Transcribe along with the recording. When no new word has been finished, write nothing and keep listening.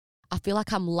I feel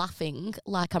like I'm laughing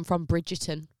like I'm from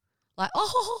Bridgerton. Like,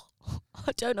 oh,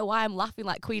 I don't know why I'm laughing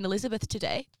like Queen Elizabeth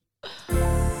today.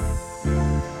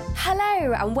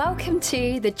 Hello and welcome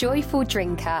to The Joyful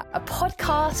Drinker, a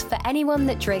podcast for anyone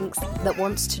that drinks that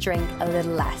wants to drink a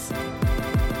little less.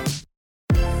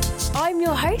 I'm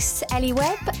your host, Ellie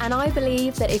Webb, and I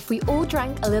believe that if we all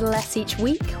drank a little less each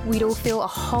week, we'd all feel a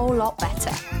whole lot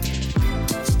better.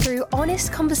 Through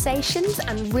honest conversations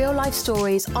and real-life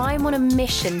stories, I'm on a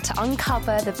mission to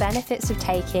uncover the benefits of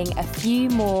taking a few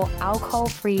more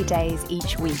alcohol-free days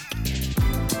each week.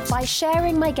 By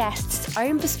sharing my guests'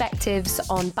 own perspectives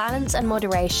on balance and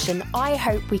moderation, I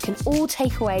hope we can all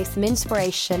take away some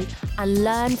inspiration and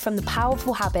learn from the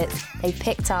powerful habits they've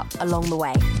picked up along the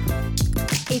way.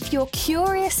 If you're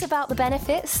curious about the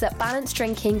benefits that balanced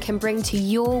drinking can bring to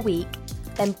your week,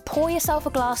 then pour yourself a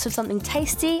glass of something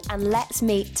tasty and let's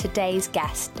meet today's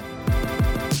guest.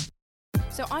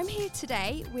 So I'm here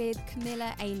today with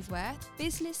Camillia Ainsworth,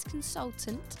 business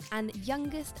consultant and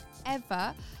youngest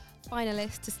ever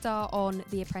finalist to star on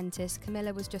The Apprentice.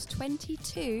 Camilla was just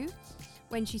 22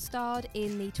 when she starred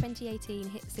in the 2018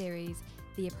 hit series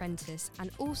The Apprentice, and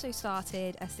also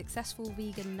started a successful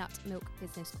vegan nut milk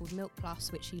business called Milk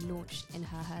Plus, which she launched in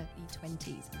her early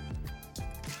 20s.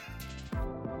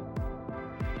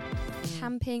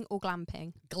 Camping or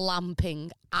glamping?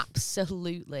 Glamping,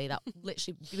 absolutely. That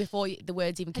literally before the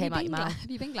words even came out your mouth. Have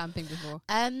you been glamping before?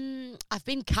 I've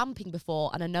been camping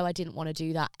before, and I know I didn't want to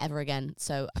do that ever again.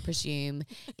 So I presume,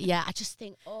 yeah. I just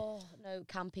think, oh no,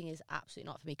 camping is absolutely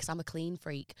not for me because I'm a clean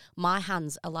freak. My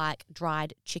hands are like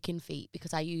dried chicken feet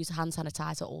because I use hand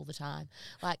sanitizer all the time.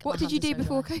 Like, what did you do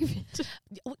before COVID?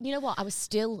 You know what? I was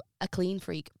still a clean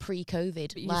freak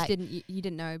pre-COVID. But you just didn't. You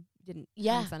didn't know.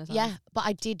 Yeah, but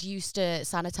I did used to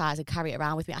sanitize and carry it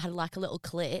around with me. I had like a little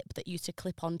clip that used to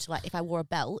clip onto, like, if I wore a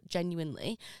belt,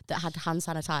 genuinely, that had hand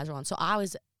sanitizer on. So I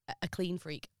was a clean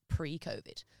freak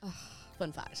pre-COVID.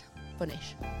 Fun fact.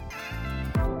 Funnish.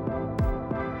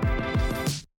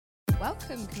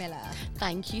 Welcome, Camilla.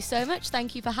 Thank you so much.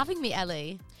 Thank you for having me,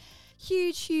 Ellie.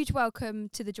 Huge welcome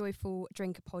to the Joyful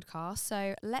Drinker podcast.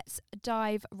 So let's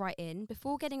dive right in.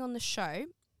 Before getting on the show,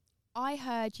 I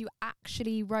heard you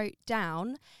actually wrote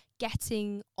down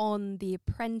getting on The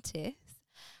Apprentice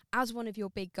as one of your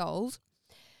big goals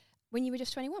when you were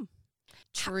just 21.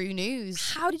 True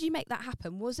news. How did you make that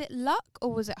happen? Was it luck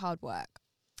or was it hard work?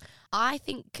 I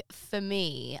think for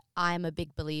me, I'm a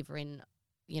big believer in,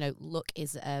 luck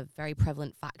is a very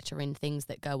prevalent factor in things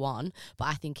that go on, but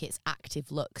I think it's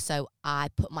active luck. So I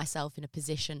put myself in a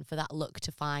position for that luck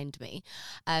to find me.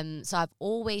 So I've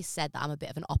always said that I'm a bit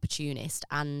of an opportunist,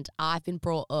 and I've been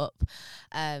brought up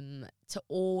to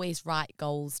always write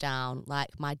goals down.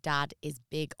 Like, my dad is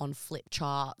big on flip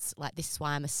charts. Like, this is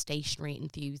why I'm a stationery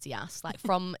enthusiast. Like,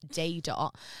 from day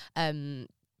dot,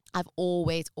 I've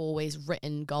always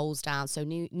written goals down. So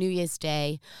New Year's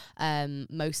Day,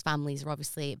 most families are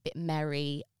obviously a bit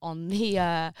merry on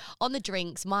the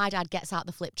drinks. My dad gets out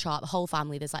the flip chart, the whole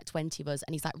family, there's like 20 of us,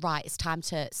 and he's like, right, it's time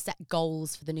to set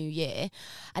goals for the new year.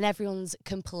 And everyone's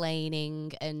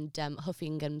complaining and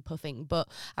huffing and puffing. But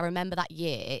I remember that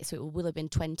year, so it will have been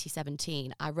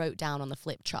 2017, I wrote down on the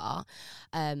flip chart,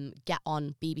 get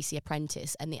on BBC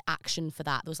Apprentice, and the action for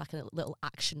that, there was like a little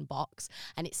action box,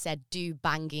 and it said do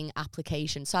banging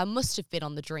application. So I must have been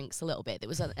on the drinks a little bit. There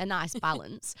was a nice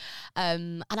balance.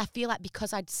 And I feel like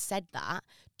because I'd said that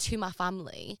to my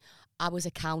family, I was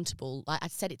accountable. Like,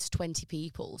 I'd said it to 20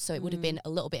 people, so it would have been a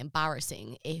little bit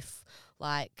embarrassing if,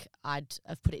 like, I'd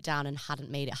have put it down and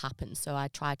hadn't made it happen. So I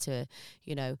tried to,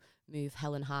 move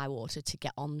hell and high water to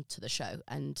get on to the show,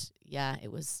 and yeah,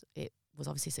 it was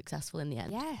obviously successful in the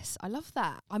end. Yes, I love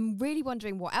that. I'm really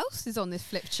wondering what else is on this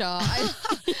flip chart.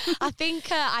 I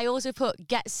think I also put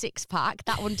get six pack.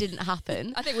 That one didn't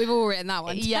happen. I think we've all written that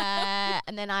one. Yeah,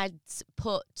 and then I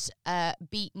put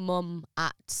beat mum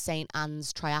at St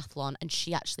Anne's triathlon, and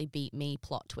she actually beat me.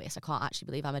 Plot twist. I can't actually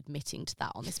believe I'm admitting to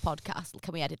that on this podcast.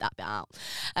 Can we edit that bit out?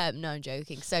 No, I'm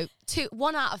joking. So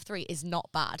 1 out of 3 is not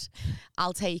bad.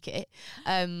 I'll take it.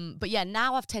 But yeah,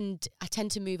 now I tend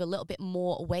to move a little bit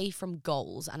more away from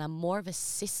goals, and I'm more of a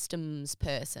systems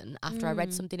person after I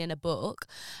read something in a book,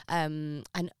 and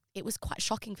it was quite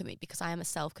shocking for me because I am a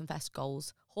self-confessed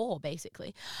goals whore,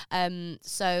 basically.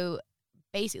 So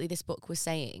basically this book was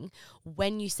saying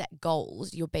when you set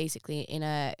goals, you're basically in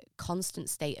a constant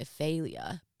state of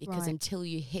failure because until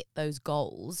you hit those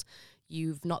goals,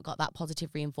 you've not got that positive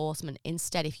reinforcement.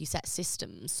 Instead, if you set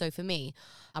systems, so for me,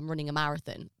 I'm running a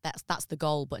marathon. That's the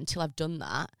goal. But until I've done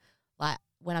that, like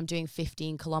when I'm doing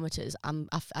 15 kilometers,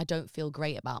 I don't feel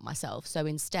great about myself. So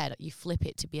instead you flip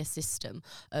it to be a system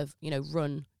of, you know,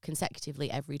 run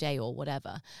consecutively every day or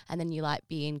whatever. And then you like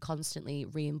being constantly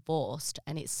reinforced,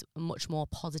 and it's a much more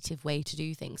positive way to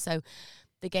do things. So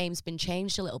the game's been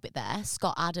changed a little bit there.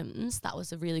 Scott Adams, that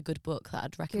was a really good book that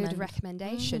I'd recommend. Good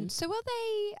recommendation. So are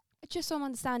they, just so I'm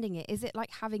understanding it, is it like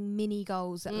having mini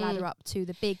goals that ladder up to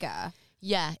the bigger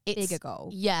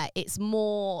goal? Yeah, it's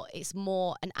more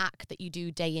an act that you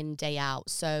do day in, day out.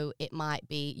 So it might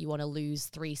be you want to lose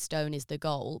 3 stone is the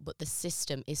goal, but the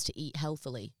system is to eat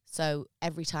healthily. So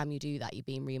every time you do that, you're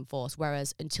being reinforced.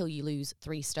 Whereas until you lose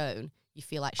 3 stone, you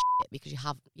feel like shit because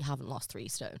you haven't lost 3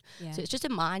 stone. Yeah. So it's just a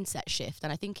mindset shift.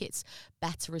 And I think it's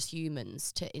better as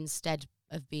humans to, instead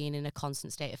of being in a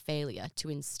constant state of failure, to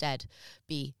instead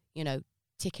be, you know,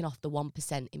 ticking off the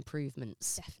 1%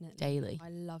 improvements daily. I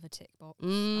love a tick box.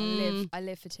 I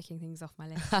live for ticking things off my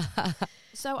list.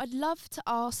 So I'd love to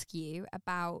ask you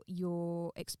about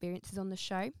your experiences on the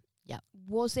show. Yeah.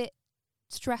 Was it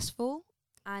stressful?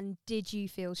 And did you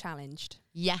feel challenged?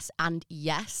 Yes and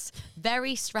yes.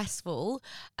 Very stressful.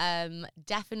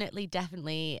 Definitely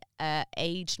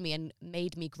aged me and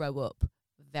made me grow up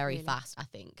very fast, I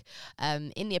think.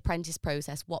 In the apprentice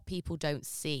process, what people don't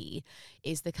see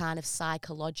is the kind of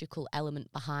psychological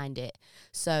element behind it.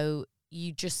 So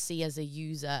you just see as a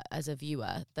user, as a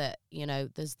viewer, that, you know,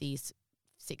 there's these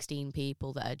 16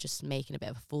 people that are just making a bit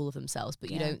of a fool of themselves, but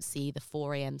you don't see the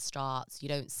 4 a.m. starts. You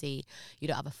don't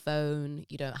have a phone.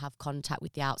 You don't have contact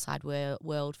with the outside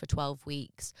world for 12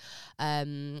 weeks.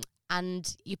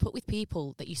 And you put with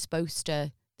people that you're supposed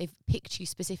to, they've picked you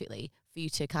specifically for you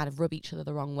to kind of rub each other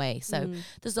the wrong way. So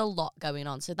there's a lot going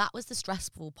on. So that was the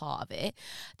stressful part of it.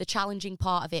 The challenging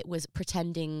part of it was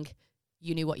pretending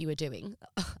you knew what you were doing.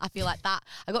 I feel like that,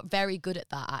 I got very good at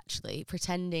that, actually,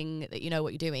 pretending that you know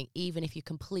what you're doing, even if you're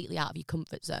completely out of your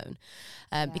comfort zone.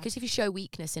 Because if you show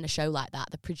weakness in a show like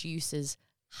that, the producers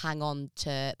hang on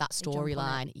to that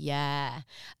storyline. Yeah.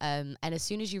 And as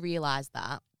soon as you realise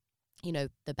that, you know,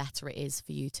 the better it is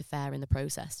for you to fare in the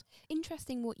process.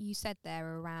 Interesting what you said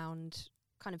there around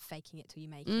kind of faking it till you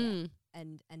make it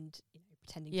and you know,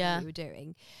 pretending to know what you were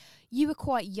doing. You were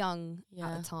quite young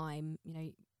at the time, you know,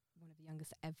 one of the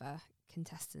youngest ever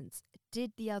contestants.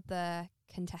 Did the other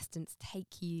contestants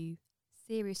take you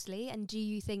seriously, and do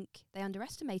you think they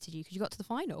underestimated you because you got to the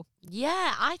final?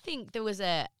 Yeah, I think there was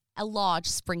a large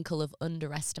sprinkle of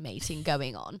underestimating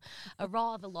going on, a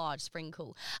rather large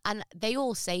sprinkle. And they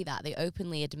all say that. They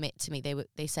openly admit to me.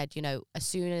 They said, you know, as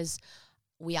soon as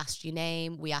we asked your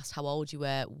name, we asked how old you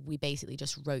were, we basically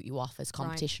just wrote you off as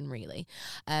competition, really.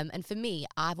 And for me,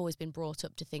 I've always been brought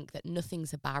up to think that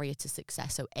nothing's a barrier to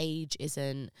success. So age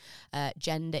isn't,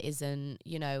 gender isn't,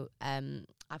 you know,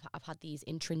 I've had these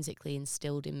intrinsically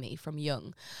instilled in me from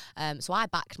young. So I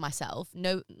backed myself.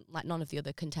 No, like none of the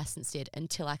other contestants did,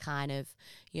 until I kind of,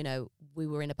 you know, we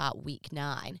were in about week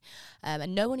 9.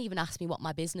 And no one even asked me what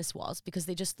my business was because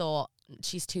they just thought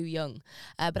she's too young.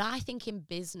 But I think in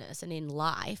business and in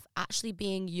life, actually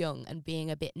being young and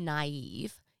being a bit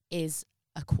naive is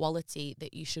a quality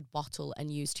that you should bottle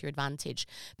and use to your advantage,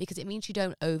 because it means you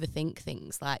don't overthink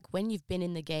things. Like when you've been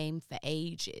in the game for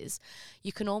ages,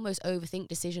 you can almost overthink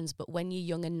decisions, but when you're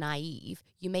young and naive,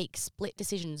 you make split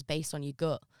decisions based on your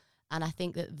gut. And I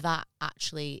think that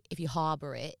actually, if you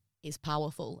harbour it, is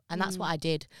powerful. And that's what I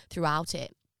did throughout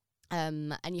it.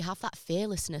 And you have that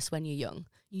fearlessness when you're young.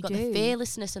 You've got the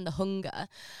fearlessness and the hunger.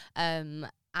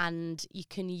 And you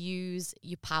can use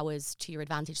your powers to your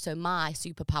advantage. So my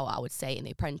superpower, I would say, in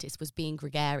The Apprentice was being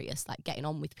gregarious, like getting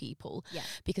on with people. Yeah.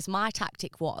 Because my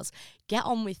tactic was get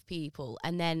on with people,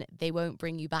 and then they won't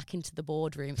bring you back into the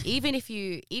boardroom. even if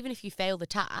you fail the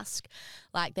task,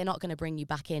 like they're not going to bring you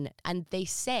back in. And they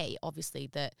say, obviously,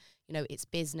 that, you know, it's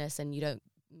business and you don't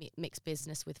mix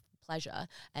business with pleasure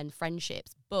and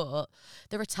friendships. But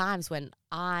there are times when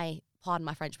I, pardon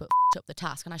my French, but up the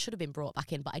task, and I should have been brought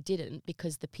back in, but I didn't,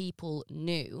 because the people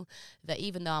knew that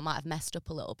even though I might have messed up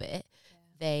a little bit,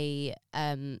 they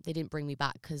didn't bring me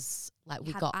back, because like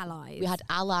we had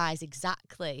allies,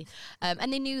 exactly.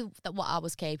 And they knew that what I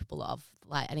was capable of,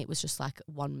 like, and it was just like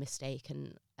one mistake,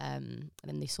 and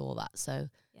then they saw that. So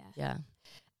yeah.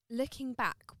 Looking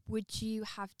back, would you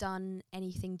have done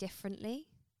anything differently?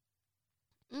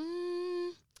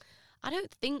 I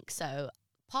don't think so.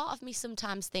 Part of me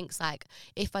sometimes thinks, like,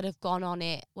 if I'd have gone on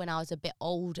it when I was a bit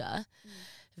older,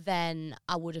 then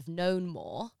I would have known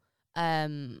more.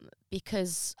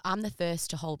 Because I'm the first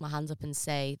to hold my hands up and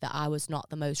say that I was not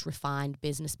the most refined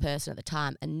business person at the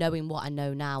time. And knowing what I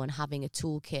know now and having a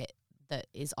toolkit that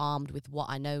is armed with what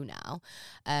I know now,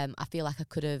 I feel like I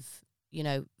could have, you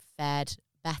know, fared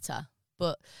better.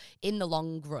 But in the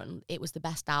long run, it was the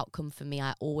best outcome for me.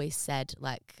 I always said,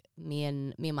 like, me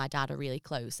and my dad are really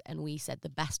close, and we said the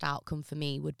best outcome for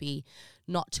me would be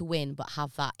not to win, but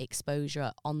have that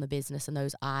exposure on the business and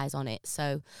those eyes on it.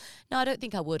 So, no, I don't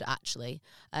think I would, actually.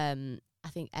 I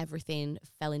think everything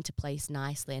fell into place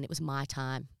nicely, and it was my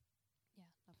time. Yeah,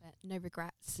 love it. No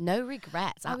regrets. No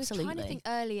regrets, absolutely. I was trying to think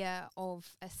earlier of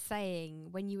a saying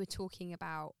when you were talking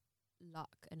about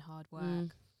luck and hard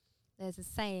work. There's a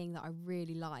saying that I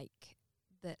really like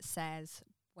that says,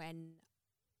 when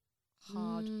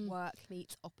hard work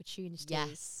meets opportunity,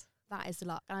 yes, that is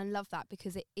luck. And I love that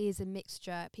because it is a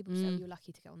mixture. People say, oh, you're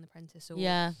lucky to get on The Apprentice, or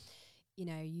you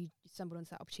know, you stumbled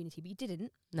onto that opportunity, but you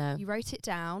didn't. No. You wrote it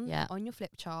down on your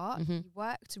flip chart. You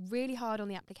worked really hard on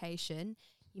the application.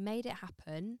 You made it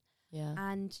happen. Yeah.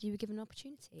 And you were given an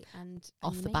opportunity. And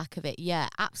off the back of it. Yeah,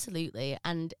 absolutely.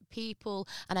 And people,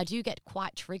 and I do get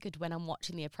quite triggered when I'm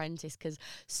watching The Apprentice, because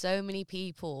so many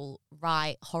people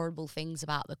write horrible things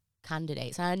about the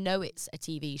candidates. And I know it's a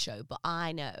TV show, but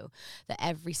I know that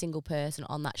every single person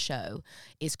on that show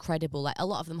is credible. Like, a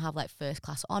lot of them have like first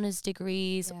class honours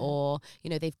degrees, or, you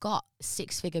know, they've got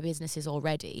 6-figure businesses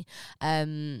already.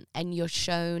 And you're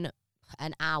shown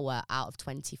an hour out of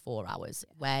 24 hours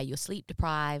where you're sleep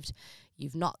deprived,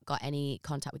 you've not got any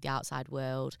contact with the outside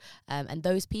world, and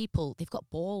those people, they've got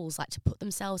balls, like, to put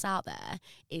themselves out there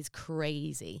is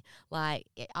crazy. Like,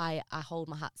 I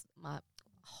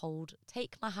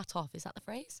take my hat off, is that the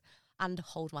phrase? And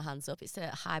hold my hands up. It's a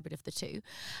hybrid of the two.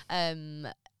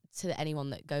 To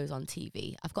anyone that goes on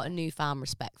TV, I've got a newfound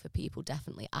respect for people,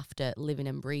 definitely, after living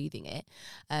and breathing it.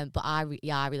 But I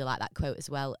really like that quote as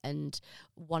well. And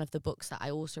one of the books that I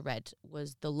also read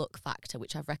was The Look Factor,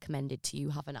 which I've recommended to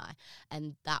you, haven't I?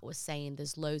 And that was saying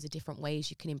there's loads of different ways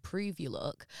you can improve your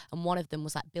look. And one of them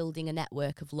was like building a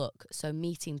network of look. So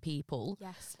meeting people.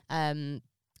 Yes.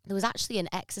 There was actually an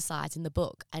exercise in the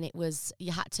book, and it was,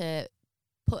 you had to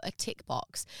put a tick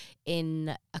box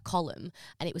in a column,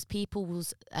 and it was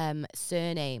people's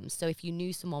surnames. So if you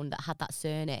knew someone that had that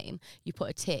surname, you put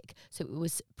a tick. So it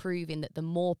was proving that the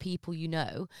more people you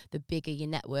know, the bigger your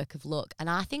network of look. And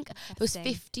I think there was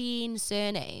 15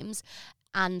 surnames,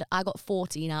 and I got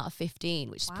 14 out of 15,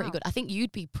 which is pretty good. I think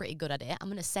you'd be pretty good at it. I'm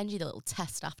going to send you the little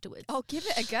test afterwards. I'll give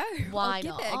it a go. Why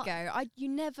not? Give it a go. You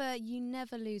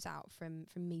never lose out from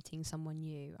meeting someone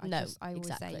new. I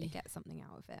always say you get something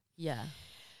out of it. Yeah.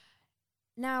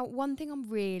 Now, one thing I'm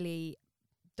really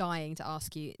dying to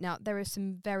ask you. Now, there are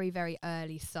some very, very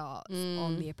early starts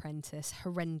on The Apprentice,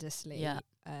 horrendously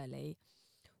early.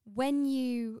 When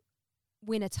you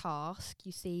win a task,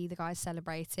 you see the guys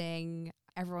celebrating,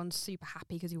 everyone's super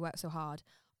happy because you worked so hard.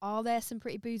 Are there some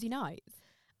pretty boozy nights?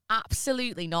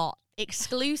 Absolutely not.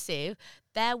 Exclusive.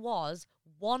 There was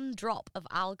 1 drop of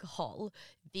alcohol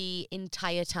the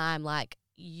entire time. Like,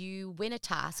 you win a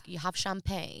task, you have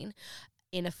champagne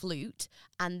in a flute,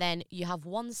 and then you have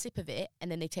 1 sip of it, and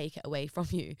then they take it away from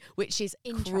you, which is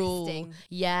interesting. Cruel.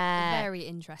 Yeah. Very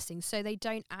interesting. So they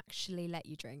don't actually let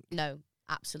you drink? No,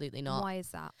 absolutely not. Why is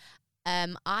that?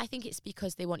 I think it's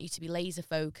because they want you to be laser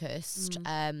focused.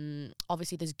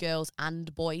 Obviously, there's girls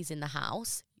and boys in the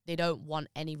house. They don't want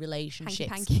any relationships.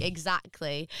 Hanky-panky.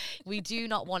 Exactly. We do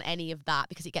not want any of that,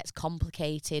 because it gets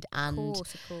complicated, and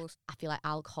Of course. I feel like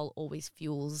alcohol always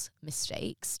fuels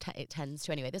mistakes. It tends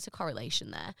to anyway. There's a correlation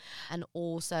there. And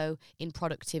also in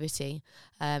productivity,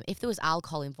 if there was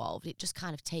alcohol involved, it just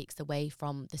kind of takes away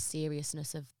from the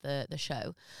seriousness of the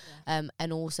show. Yeah.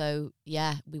 And also,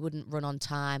 we wouldn't run on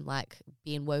time. Like,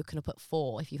 being woken up at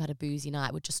 4 if you've had a boozy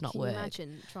night would just not work. Can you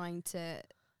imagine trying to...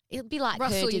 It'd be like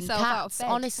rustle herding yourself out of cats. bed.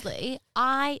 Honestly,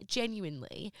 I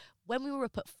genuinely, when we were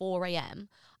up at 4 a.m,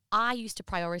 I used to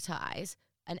prioritise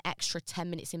an extra 10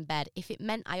 minutes in bed. If it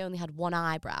meant I only had 1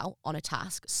 eyebrow on a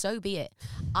task, so be it.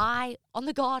 On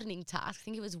the gardening task, I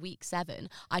think it was week 7,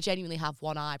 I genuinely have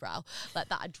 1 eyebrow like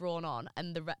that I'd drawn on,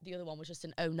 and the other one was just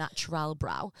an au naturel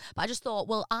brow. But I just thought,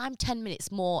 well, I'm 10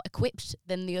 minutes more equipped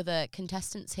than the other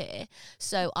contestants here,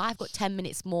 so I've got 10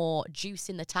 minutes more juice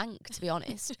in the tank, to be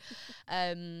honest.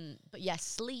 But yeah,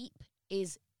 sleep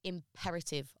is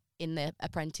imperative in the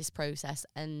apprentice process.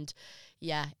 And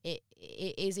it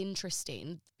is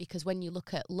interesting, because when you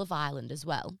look at Love Island as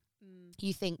well,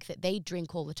 you think that they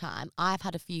drink all the time. I've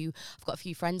got a few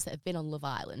friends that have been on Love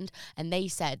Island, and they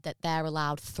said that they're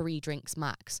allowed 3 drinks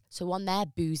max. So on their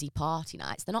boozy party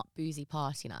nights, they're not boozy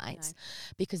party nights,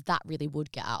 because that really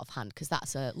would get out of hand, because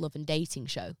that's a love and dating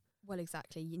show. Well,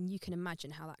 exactly. And you can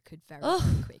imagine how that could very,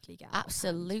 very quickly get out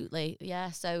absolutely. Yeah.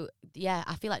 So,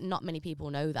 I feel like not many people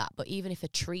know that. But even if a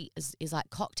treat is like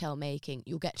cocktail making,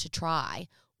 you'll get to try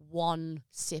one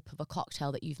sip of a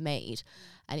cocktail that you've made,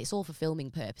 and it's all for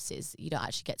filming purposes. You don't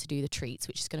actually get to do the treats,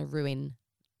 which is going to ruin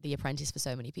The Apprentice for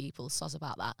so many people. Soz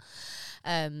about that.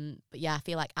 But yeah, I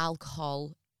feel like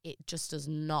alcohol, it just does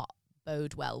not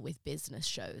bode well with business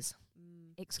shows.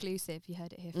 Exclusive, you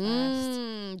heard it here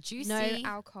first. Juicy. No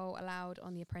alcohol allowed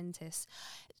on The Apprentice.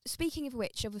 Speaking of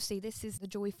which, obviously this is the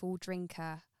Joyful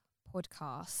Drinker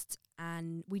podcast,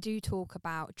 and we do talk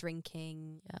about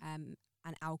drinking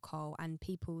and alcohol and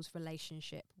people's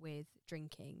relationship with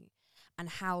drinking and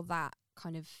how that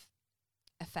kind of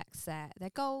affects their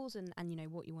goals and you know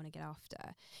what you want to get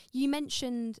after. You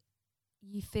mentioned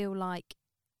you feel like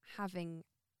having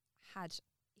had,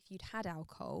 if you'd had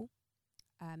alcohol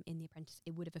in The Apprentice,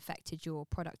 it would have affected your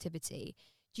productivity.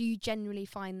 Do you generally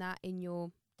find that in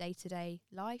your day-to-day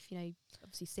life, you know,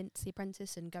 obviously since The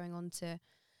Apprentice and going on to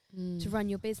run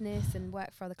your business and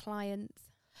work for other clients?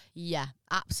 Yeah,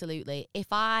 absolutely. If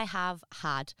I have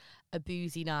had a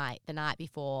boozy night the night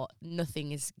before,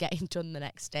 nothing is getting done the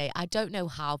next day. I don't know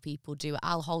how people do it.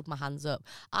 I'll hold my hands up.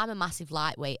 I'm a massive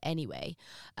lightweight anyway.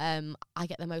 I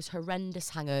get the most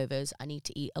horrendous hangovers. I need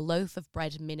to eat a loaf of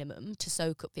bread minimum to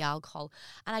soak up the alcohol.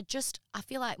 And I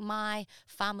feel like my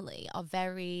family are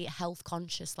very health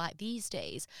conscious. Like these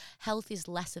days, health is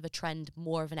less of a trend,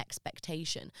 more of an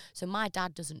expectation. So my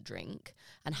dad doesn't drink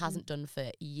and hasn't done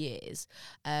for years.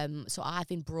 So I've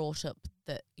been brought up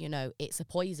that, you know, it's a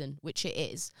poison, which it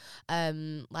is.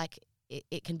 Like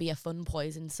it can be a fun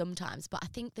poison sometimes, but I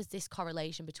think there's this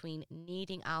correlation between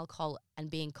needing alcohol and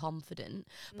being confident.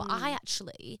 But I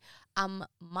actually am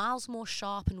miles more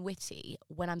sharp and witty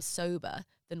when I'm sober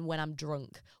than when I'm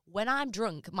drunk. When I'm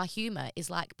drunk, my humour is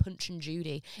like Punch and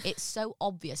Judy. It's so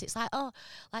obvious. It's like, oh,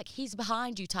 like he's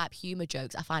behind you type humour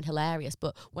jokes I find hilarious.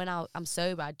 But when I'm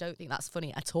sober, I don't think that's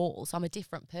funny at all. So I'm a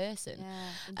different person.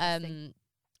 Yeah, interesting.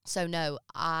 So no,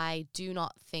 I do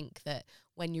not think that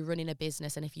when you're running a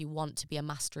business and if you want to be a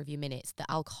master of your minutes, that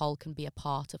alcohol can be a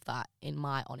part of that, in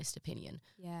my honest opinion.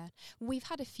 Yeah. We've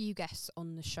had a few guests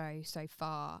on the show so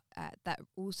far that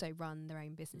also run their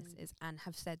own businesses and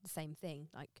have said the same thing,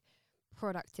 like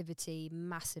productivity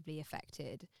massively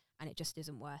affected and it just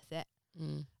isn't worth it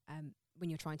when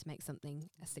you're trying to make something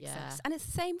a success. Yeah. And it's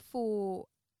the same for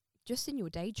just in your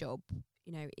day job.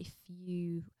 You know, if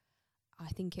you... I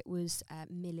think it was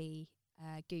Millie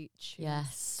Gooch,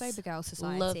 yes, Sober Girl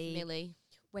Society. Love Millie.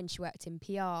 When she worked in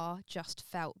PR, just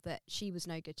felt that she was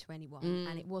no good to anyone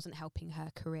and it wasn't helping her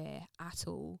career at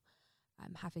all.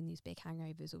 Having these big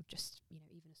hangovers or just, you know,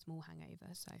 even a small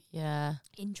hangover. So yeah,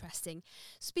 interesting.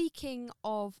 Speaking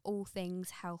of all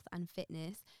things health and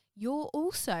fitness, you're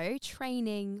also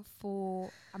training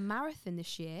for a marathon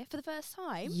this year for the first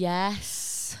time.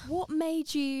 Yes. What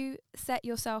made you set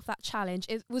yourself that challenge?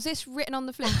 Was this written on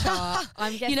the flip chart?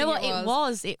 I'm guessing. You know what? It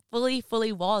was. It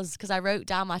fully was, because I wrote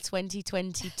down my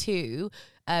 2022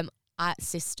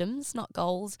 systems, not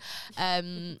goals.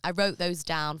 I wrote those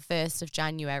down 1st of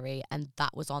January and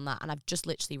that was on that. And I've just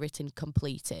literally written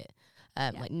complete it,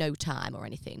 like no time or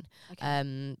anything.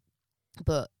 Okay.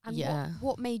 But and yeah.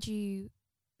 What made you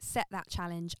set that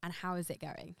challenge and how is it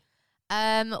going?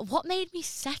 What made me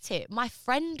set it? My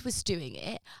friend was doing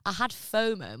it. I had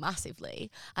FOMO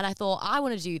massively and I thought, I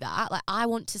want to do that. Like, I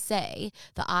want to say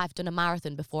that I've done a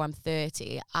marathon before I'm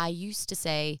 30. I used to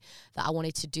say that I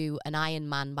wanted to do an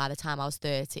Ironman by the time I was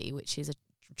 30, which is a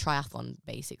triathlon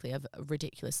basically of a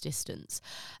ridiculous distance.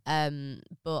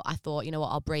 But I thought, you know what,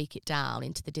 I'll break it down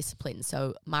into the disciplines.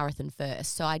 So marathon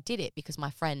first. So I did it because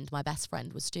my best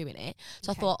friend was doing it.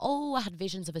 So I thought, I had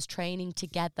visions of us training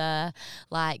together,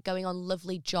 like going on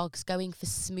lovely jogs, going for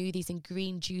smoothies and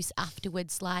green juice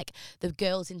afterwards, like the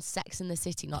girls in Sex and the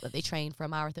City, not that they train for a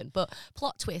marathon. But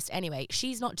plot twist, anyway,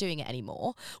 she's not doing it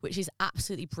anymore, which is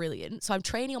absolutely brilliant. So I'm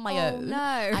training on my own. No.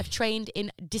 I've trained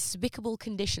in despicable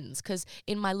conditions because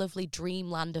in my lovely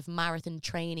dreamland of marathon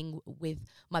training with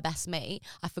my best mate,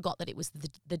 I forgot that it was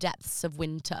the depths of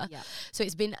winter. Yep. So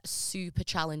it's been super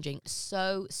challenging,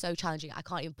 so challenging. I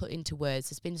can't even put into words.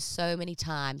 There's been so many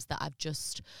times that I've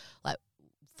just like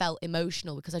felt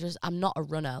emotional because I'm not a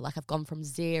runner. Like, I've gone from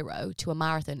 0 to a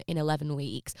marathon in 11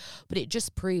 weeks, but it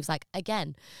just proves, like,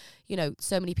 again, you know,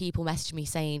 so many people message me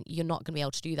saying you're not going to be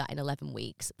able to do that in 11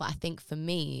 weeks. But I think for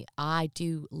me, I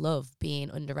do love being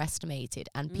underestimated,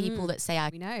 and people that say I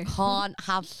can't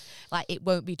have, like, it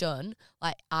won't be done,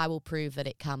 like, I will prove that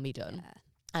it can be done.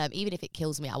 Yeah. Even if it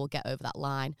kills me, I will get over that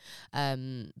line.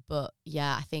 But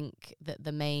yeah, I think that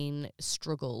the main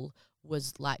struggle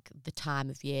was like the time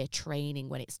of year training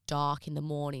when it's dark in the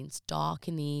mornings, dark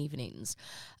in the evenings.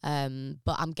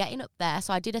 But I'm getting up there.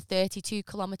 So I did a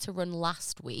 32-kilometre run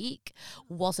last week,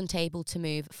 wasn't able to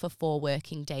move for 4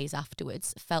 working days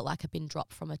afterwards. Felt like I'd been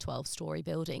dropped from a 12-storey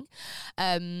building.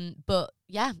 But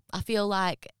yeah, I feel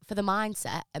like for the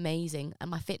mindset, amazing. And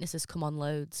my fitness has come on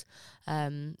loads.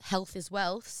 Health is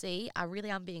wealth. See, I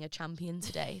really am being a champion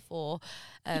today for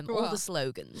all the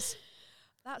slogans.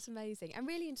 That's amazing and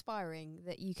really inspiring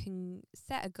that you can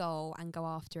set a goal and go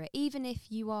after it, even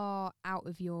if you are out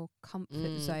of your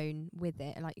comfort zone with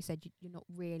it. Like you said, you're not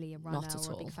really a runner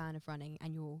or a big fan of running,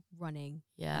 and you're running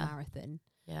a marathon.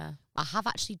 Yeah. I have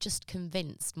actually just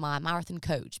convinced my marathon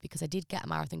coach, because I did get a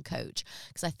marathon coach,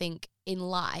 because I think in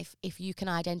life, if you can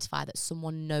identify that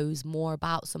someone knows more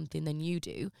about something than you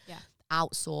do,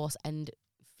 outsource and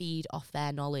feed off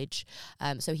their knowledge.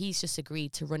 So he's just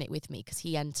agreed to run it with me because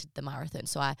he entered the marathon.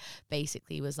 So I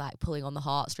basically was like pulling on the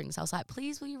heartstrings. I was like,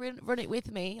 please, will you run it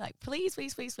with me? Like, please,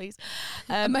 please, please, please.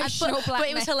 Emotional blackmail. But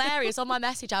it was hilarious. On my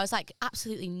message, I was like,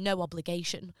 absolutely no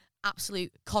obligation.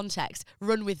 Absolute context.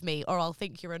 Run with me or I'll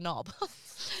think you're a knob.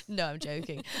 No, I'm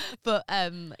joking. But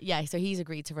yeah, so he's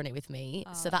agreed to run it with me.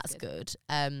 So that's good.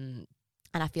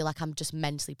 And I feel like I'm just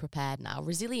mentally prepared now.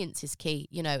 Resilience is key.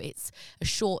 You know, it's a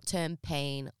short-term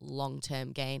pain,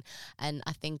 long-term gain. And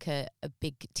I think a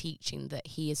big teaching that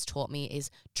he has taught me is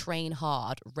train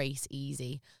hard, race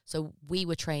easy. So we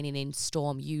were training in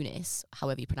Storm Eunice,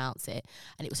 however you pronounce it,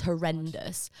 and it was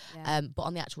horrendous. But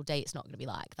on the actual day, it's not going to be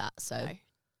like that. So. No.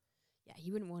 Yeah,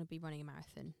 you wouldn't want to be running a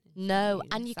marathon. No,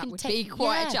 and you that can would take be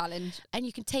quite a challenge. And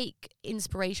you can take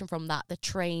inspiration from that, the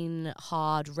train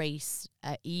hard, race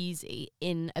easy,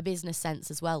 in a business sense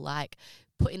as well, like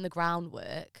put in the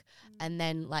groundwork and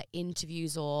then like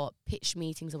interviews or pitch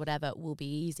meetings or whatever will be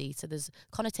easy. So there's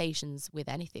connotations with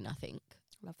anything, I think.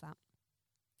 Love that.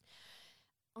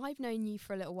 I've known you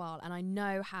for a little while and I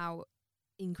know how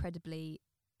incredibly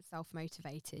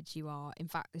self-motivated you are. In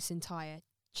fact, this entire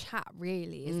chat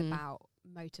really is about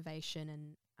motivation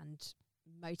and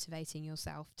motivating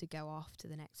yourself to go after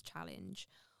the next challenge.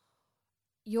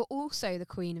 You're also the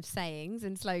queen of sayings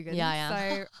and slogans. Yeah, I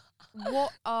am. So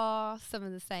what are some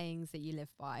of the sayings that you live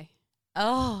by?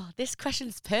 Oh, this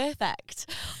question's perfect.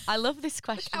 I love this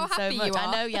question so much. I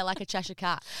know, yeah, like a Cheshire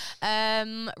cat.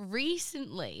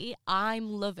 Recently, I'm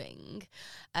loving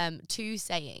 2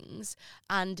 sayings,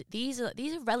 and these are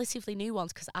relatively new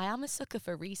ones because I am a sucker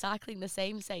for recycling the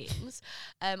same sayings.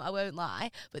 I won't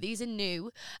lie, but these are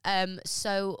new.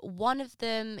 So one of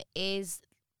them is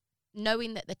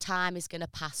knowing that the time is going to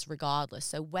pass regardless.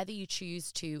 So whether you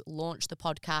choose to launch the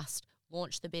podcast,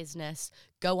 launch the business,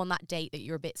 go on that date that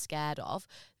you're a bit scared of,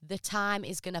 the time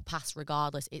is going to pass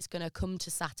regardless. It's going to come to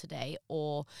Saturday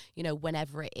or, you know,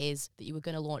 whenever it is that you were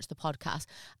going to launch the podcast.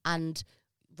 And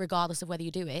regardless of whether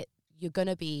you do it, you're going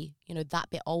to be, you know, that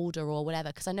bit older or whatever.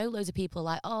 Because I know loads of people are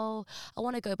like, oh, I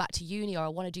want to go back to uni or I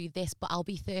want to do this, but I'll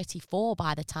be 34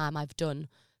 by the time I've done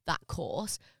that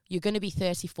course. You're going to be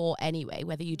 34 anyway,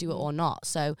 whether you do it or not.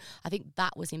 So I think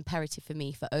that was imperative for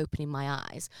me for opening my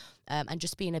eyes and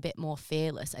just being a bit more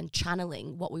fearless and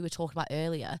channeling what we were talking about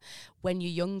earlier. When you're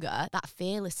younger, that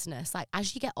fearlessness, like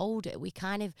as you get older, we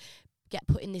kind of get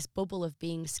put in this bubble of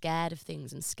being scared of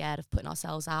things and scared of putting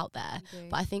ourselves out there.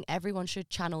 But I think everyone should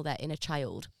channel their inner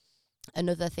child.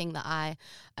 Another thing that I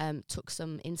took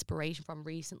some inspiration from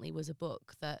recently was a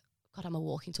book that, God, I'm a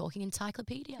walking, talking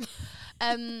encyclopedia.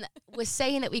 We're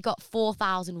saying that we got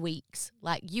 4,000 weeks.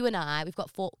 Like you and I, we've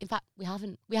got 4. In fact, we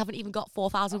haven't even got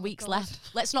 4,000 weeks left.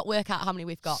 Let's not work out how many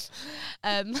we've got.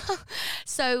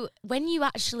 So when you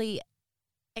actually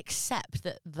accept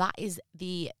that that is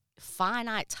the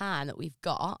finite time that we've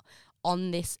got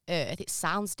on this earth, it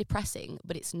sounds depressing,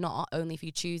 but it's not. Only if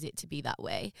you choose it to be that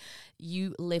way,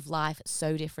 you live life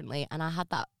so differently. And I had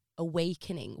that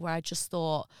awakening where I just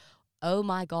thought, oh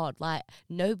my God, like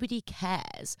nobody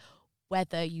cares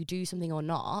whether you do something or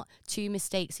not. 2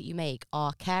 mistakes that you make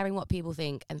are caring what people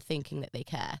think and thinking that they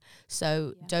care.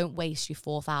 So don't waste your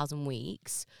 4,000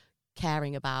 weeks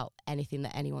caring about anything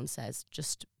that anyone says.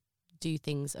 Just do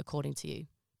things according to you.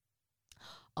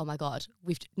 Oh my God,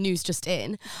 we've news just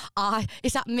in.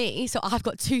 It's at me, so I've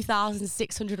got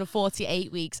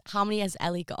 2,648 weeks. How many has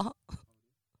Ellie got?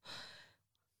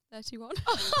 31.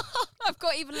 I've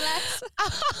got even less.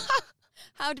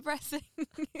 How depressing.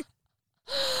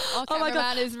 Our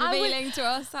cameraman is revealing to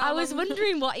us. I was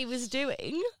wondering what he was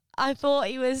doing. I thought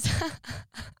he was...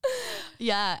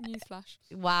 Yeah. Newsflash.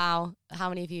 Wow. How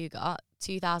many have you got?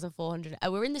 2,400.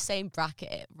 Oh, we're in the same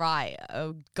bracket. Right.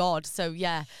 Oh, God. So,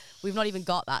 yeah, we've not even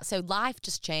got that. So life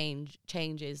just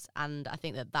changes. And I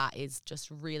think that is just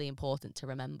really important to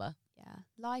remember. Yeah,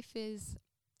 life is,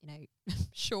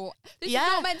 short. This is Yeah.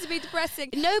 not meant to be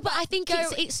depressing. No, but I think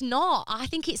it's not. I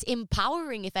think it's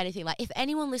empowering, if anything. Like, if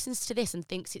anyone listens to this and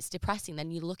thinks it's depressing,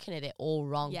 then you're looking at it all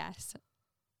wrong. Yes.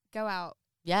 Go out.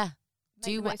 Yeah. Make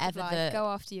Do the most of whatever life, go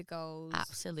after your goals.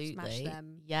 Absolutely. Smash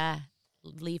them. Yeah.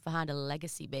 Leave behind a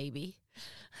legacy, baby.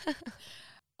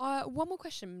 One more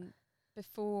question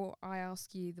before I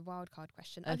ask you the wildcard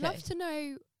question. I'd Okay. love to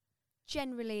know,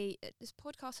 generally, this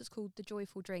podcast is called The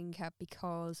Joyful Drinker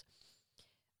because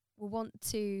we want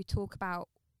to talk about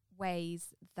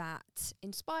ways that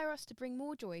inspire us to bring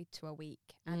more joy to our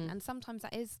week. And sometimes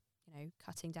that is,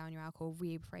 cutting down your alcohol,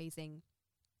 reappraising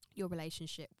your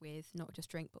relationship with not just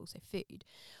drink, but also food.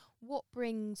 What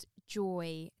brings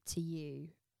joy to you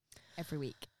every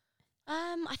week?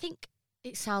 I think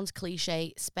it sounds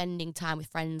cliche. Spending time with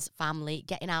friends, family,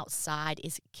 getting outside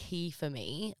is key for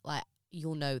me. Like,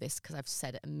 you'll know this because I've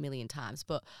said it a million times,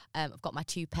 but I've got my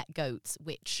 2 pet goats,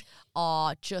 which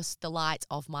are just the light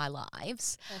of my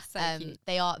lives. They're so cute.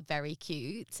 They are very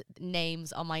cute.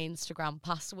 Names on my Instagram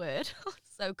password,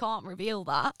 so can't reveal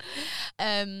that.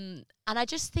 And I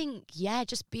just think,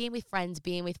 just being with friends,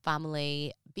 being with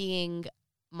family, being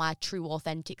my true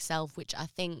authentic self, which I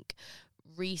think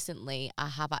recently I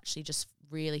have actually just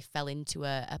really fell into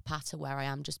a pattern where I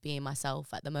am just being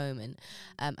myself at the moment,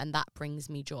 and that brings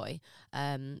me joy.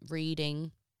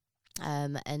 Reading,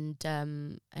 and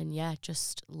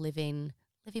just living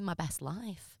my best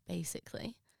life,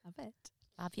 basically. Love it.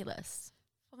 Fabulous.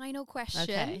 Final question.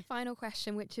 Okay. Final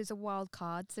question, which is a wild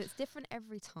card, so it's different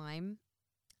every time.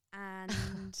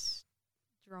 And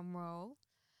drum roll.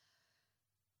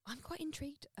 I'm quite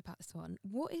intrigued about this one.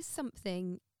 What is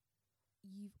something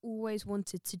you've always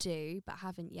wanted to do but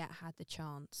haven't yet had the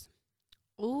chance?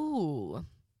 Ooh.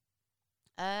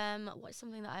 What's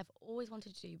something that I've always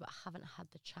wanted to do but haven't had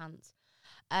the chance?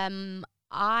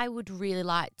 I would really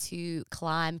like to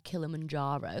climb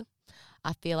Kilimanjaro.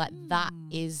 I feel like that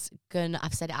is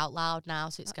I've said it out loud now,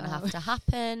 so it's gonna have to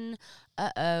happen.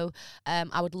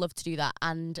 I would love to do that,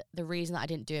 and the reason that I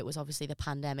didn't do it was obviously the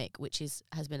pandemic, which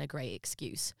has been a great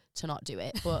excuse to not do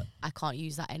it, but I can't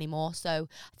use that anymore. So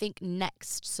I think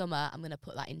next summer I'm gonna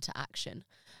put that into action,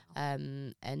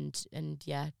 and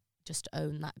just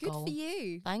own that goal. Good for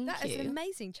you. Thank That you. is an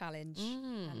amazing challenge,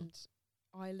 and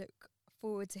I look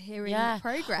forward to hearing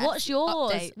progress. What's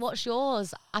yours? Updates. What's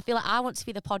yours? I feel like I want to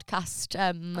be the podcast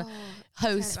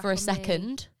host for a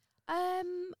second.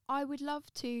 I would love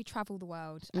to travel the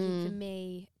world. I think for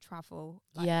me, travel.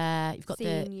 Like You've got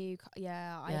seeing the you.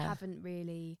 I haven't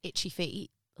really itchy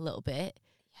feet a little bit.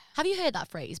 Yeah. Have you heard that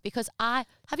phrase?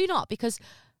 Have you not? Because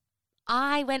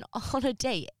I went on a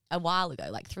date a while ago,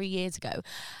 like 3 years ago,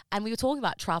 and we were talking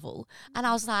about travel, and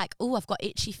I was like, oh, I've got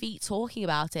itchy feet talking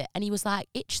about it. And he was like,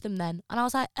 itch them then. And I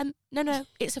was like, no,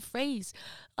 it's a phrase.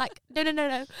 Like,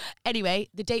 no. Anyway,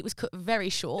 the date was cut very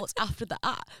short after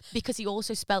that because he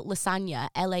also spelt lasagna,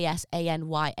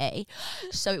 Lasanya.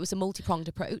 So it was a multi-pronged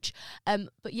approach.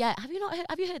 But yeah, have you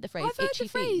heard the phrase? I've heard itchy the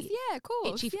phrase, feet? yeah, of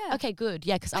course. Yeah. Okay, good.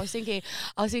 Yeah, because I was thinking,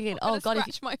 oh God,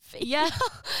 scratch my feet. Yeah.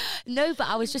 No, but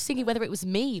I was just thinking whether it was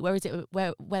me, whether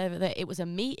it was a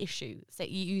me issue,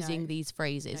 using these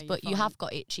phrases. But you have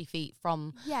got itchy feet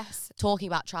from talking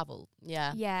about travel.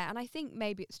 Yeah. Yeah, and I think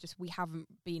maybe it's just we haven't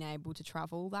been able to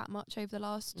travel that much over the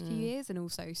last few years, and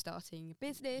also starting a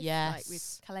business like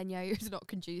with Camillia is not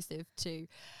conducive to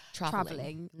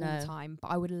traveling all the time. But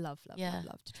I would love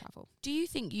to travel. Do you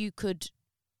think you could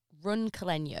run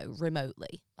Camillia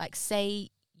remotely? Like, say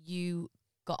you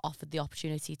got offered the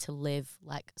opportunity to live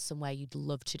like somewhere you'd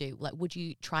love to do, like, would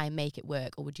you try and make it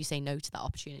work, or would you say no to that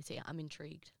opportunity? I'm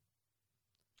intrigued.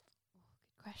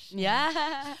 Good question.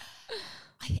 Yeah.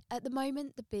 At the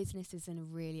moment, the business is in a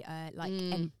really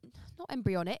not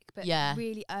embryonic, but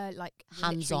really like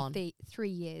hands-on. 3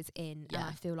 years in, and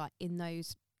I feel like in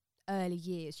those early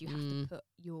years you have to put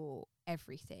your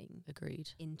everything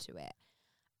into it.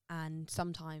 And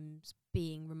sometimes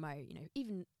being remote,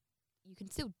 even you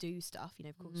can still do stuff,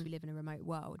 of course we live in a remote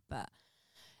world, but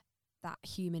that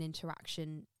human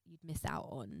interaction you'd miss out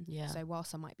on. Yeah. So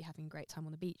whilst I might be having a great time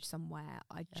on the beach somewhere,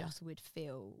 I just would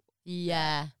feel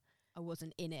I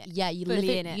wasn't in it. Yeah, you live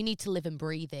in it. You need to live and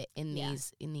breathe it in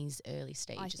these early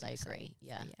stages. I agree. So.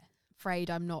 Yeah.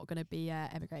 Afraid I'm not going to be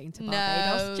emigrating to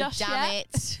Barbados just damn yet.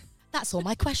 It. That's all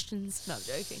my questions. No, I'm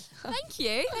joking. Thank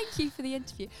you for the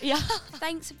interview. Yeah.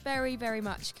 Thanks very, very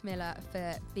much, Camilla,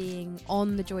 for being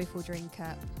on the Joyful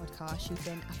Drinker podcast. You've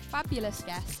been a fabulous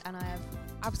guest, and I have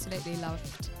absolutely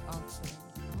loved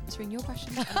answering your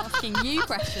questions and asking you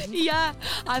questions. Yeah,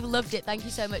 I've loved it. Thank you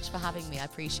so much for having me. I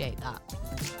appreciate that.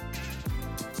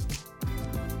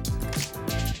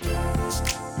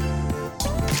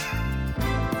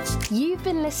 You've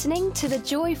been listening to The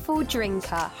Joyful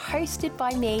Drinker, hosted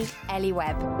by me, Ellie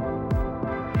Webb.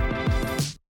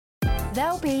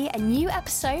 There'll be a new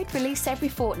episode released every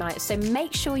fortnight, so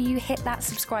make sure you hit that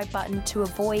subscribe button to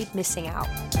avoid missing out.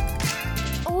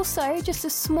 Also, just a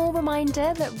small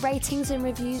reminder that ratings and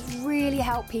reviews really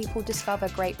help people discover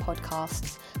great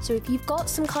podcasts. So if you've got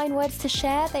some kind words to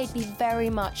share, they'd be very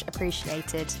much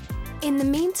appreciated. In the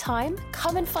meantime,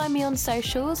 come and find me on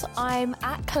socials. I'm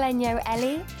at Camillia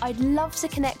Ellie. I'd love to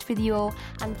connect with you all,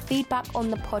 and feedback on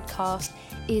the podcast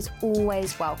is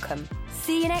always welcome.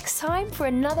 See you next time for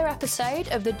another episode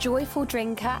of The Joyful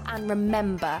Drinker, and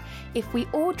remember, if we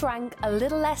all drank a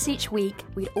little less each week,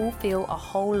 we'd all feel a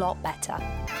whole lot better.